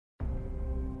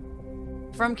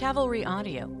From Cavalry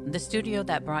Audio, the studio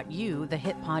that brought you the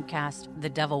hit podcast The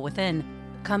Devil Within,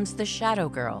 comes The Shadow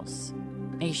Girls,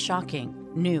 a shocking,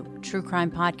 new true crime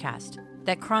podcast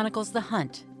that chronicles the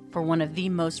hunt for one of the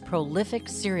most prolific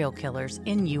serial killers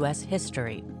in U.S.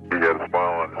 history. He had a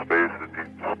smile on his face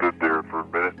and he stood there for a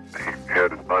minute. He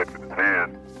had his knife in his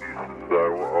hand. He says,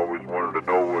 I always wanted to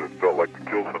know what it felt like to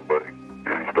kill somebody.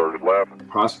 And he started laughing.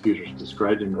 Prosecutors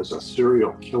described him as a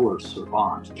serial killer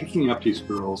savant, picking up these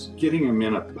girls, getting them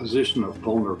in a position of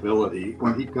vulnerability.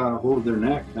 When he got a hold of their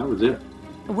neck, that was it.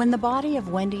 When the body of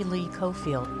Wendy Lee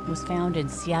Cofield was found in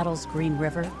Seattle's Green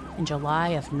River in July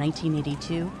of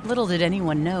 1982, little did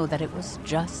anyone know that it was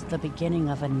just the beginning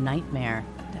of a nightmare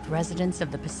that residents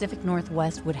of the Pacific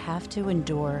Northwest would have to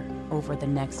endure over the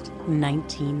next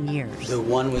 19 years. The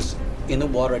one was in the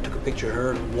water, I took a picture of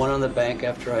her, and one on the bank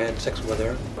after I had sex with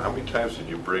her. How many times did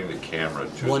you bring the camera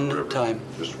to One the river? time.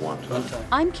 Just one time? One time.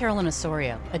 I'm Carolyn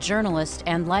Osorio, a journalist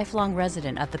and lifelong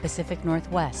resident of the Pacific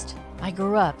Northwest. I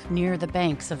grew up near the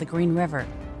banks of the Green River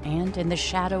and in the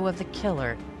shadow of the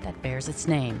killer that bears its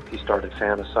name. He started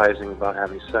fantasizing about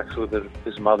having sex with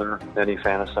his mother. Then he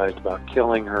fantasized about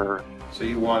killing her. So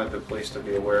you wanted the police to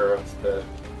be aware of that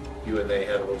you and they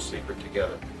had a little secret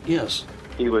together? Yes.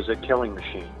 He was a killing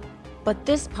machine. But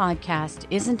this podcast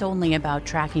isn't only about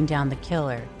tracking down the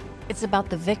killer. It's about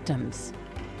the victims,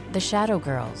 the Shadow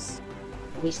Girls.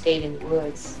 We stayed in the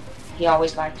woods. He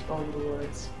always liked to go in the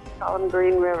woods. On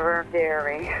Green River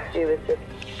Dairy, she was just,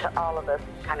 to all of us,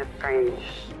 kind of strange.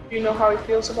 Do you know how he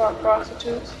feels about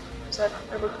prostitutes? Has that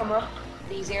ever come up?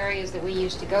 These areas that we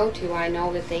used to go to, I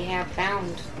know that they have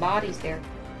found bodies there.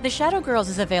 The Shadow Girls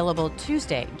is available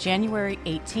Tuesday, January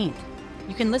 18th.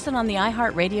 You can listen on the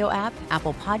iHeartRadio app,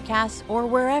 Apple Podcasts, or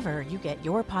wherever you get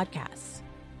your podcasts.